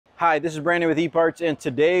Hi, this is Brandon with eParts, and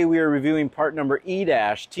today we are reviewing part number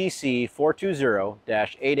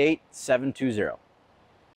E-TC420-88720.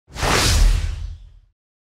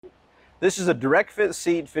 This is a direct fit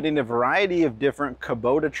seat fitting a variety of different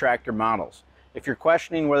Kubota tractor models. If you're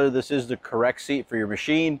questioning whether this is the correct seat for your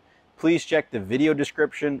machine, please check the video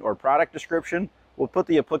description or product description. We'll put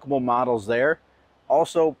the applicable models there.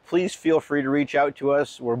 Also, please feel free to reach out to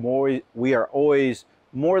us. We are always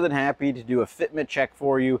more than happy to do a fitment check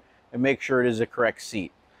for you and make sure it is a correct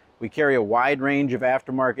seat. We carry a wide range of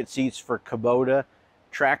aftermarket seats for Kubota,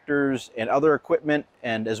 tractors, and other equipment,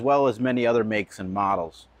 and as well as many other makes and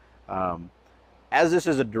models. As this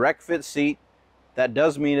is a direct fit seat, that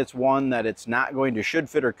does mean it's one that it's not going to should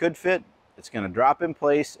fit or could fit. It's going to drop in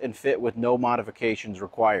place and fit with no modifications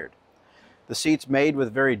required. The seat's made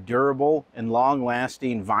with very durable and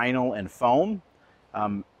long-lasting vinyl and foam.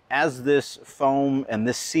 As this foam and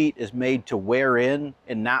this seat is made to wear in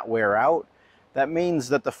and not wear out, that means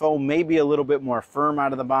that the foam may be a little bit more firm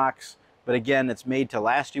out of the box, but again, it's made to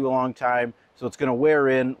last you a long time, so it's going to wear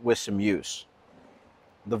in with some use.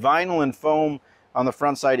 The vinyl and foam on the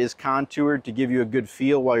front side is contoured to give you a good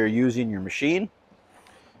feel while you're using your machine.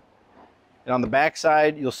 And on the back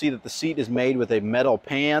side, you'll see that the seat is made with a metal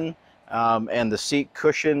pan, and the seat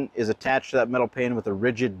cushion is attached to that metal pan with a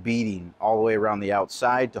rigid beading all the way around the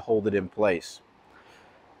outside to hold it in place.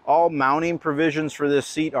 All mounting provisions for this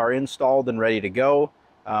seat are installed and ready to go.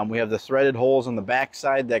 We have the threaded holes on the back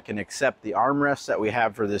side that can accept the armrests that we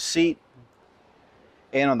have for this seat.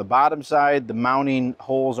 And on the bottom side, the mounting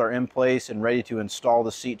holes are in place and ready to install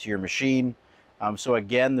the seat to your machine. So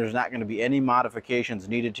again, there's not going to be any modifications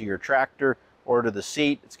needed to your tractor or to the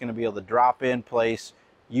seat. It's going to be able to drop in place,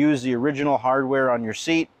 use the original hardware on your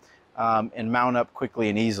seat, and mount up quickly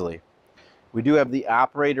and easily. We do have the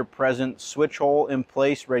operator present switch hole in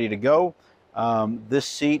place, ready to go. This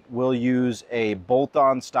seat will use a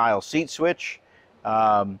bolt-on style seat switch.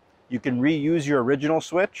 You can reuse your original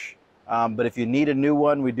switch, but if you need a new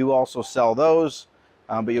one, we do also sell those.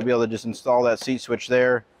 But you'll be able to just install that seat switch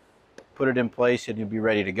there, put it in place, and you'll be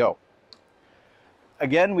ready to go.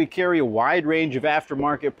 Again, we carry a wide range of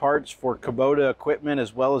aftermarket parts for Kubota equipment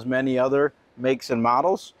as well as many other makes and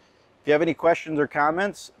models. If you have any questions or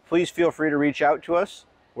comments, please feel free to reach out to us.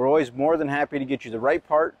 We're always more than happy to get you the right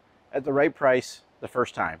part at the right price the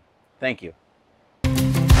first time. Thank you.